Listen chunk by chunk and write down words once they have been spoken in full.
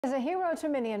As a hero to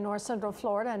many in North Central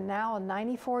Florida, and now a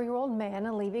 94-year-old man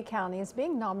in Levy County is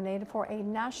being nominated for a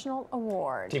national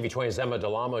award. TV 20's Emma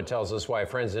DeLamo tells us why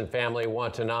friends and family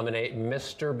want to nominate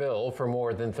Mr. Bill for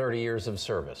more than 30 years of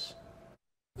service.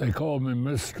 They call me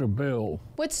Mr. Bill.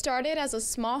 What started as a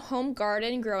small home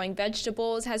garden growing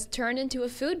vegetables has turned into a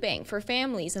food bank for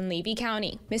families in Levy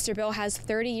County. Mr. Bill has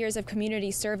 30 years of community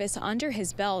service under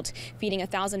his belt, feeding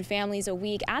 1,000 families a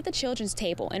week at the children's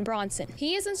table in Bronson.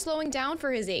 He isn't slowing down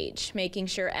for his age, making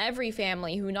sure every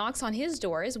family who knocks on his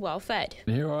door is well fed.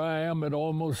 Here I am at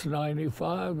almost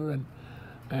 95,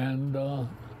 and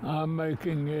I'm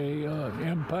making an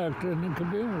impact in the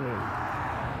community.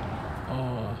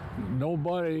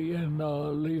 Nobody in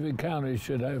Levy County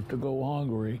should have to go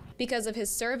hungry. Because of his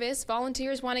service,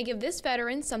 volunteers want to give this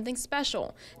veteran something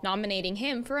special, nominating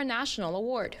him for a national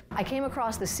award. I came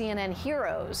across the CNN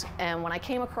Heroes, and when I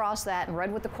came across that and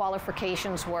read what the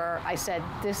qualifications were, I said,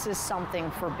 this is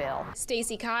something for Bill.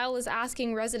 Stacy Kyle is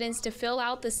asking residents to fill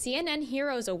out the CNN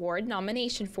Heroes Award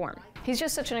nomination form. He's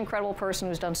just such an incredible person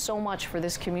who's done so much for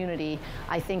this community.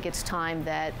 I think it's time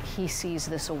that he sees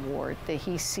this award, that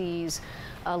he sees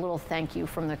a little thank you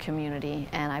from the community,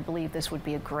 and I believe this would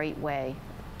be a great way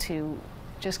to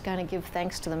just kind of give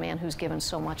thanks to the man who's given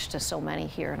so much to so many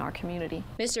here in our community.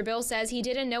 Mr. Bill says he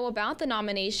didn't know about the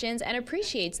nominations and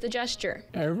appreciates the gesture.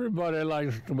 Everybody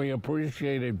likes to be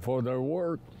appreciated for their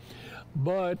work,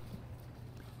 but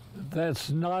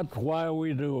that's not why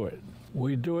we do it.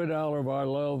 We do it out of our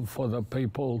love for the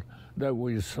people that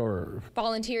we serve.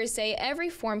 Volunteers say every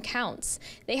form counts.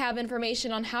 They have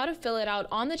information on how to fill it out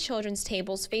on the Children's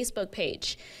Table's Facebook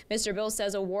page. Mr. Bill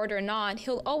says award or not,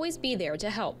 he'll always be there to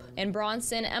help. In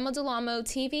Bronson, Emma DeLamo,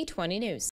 TV 20 News.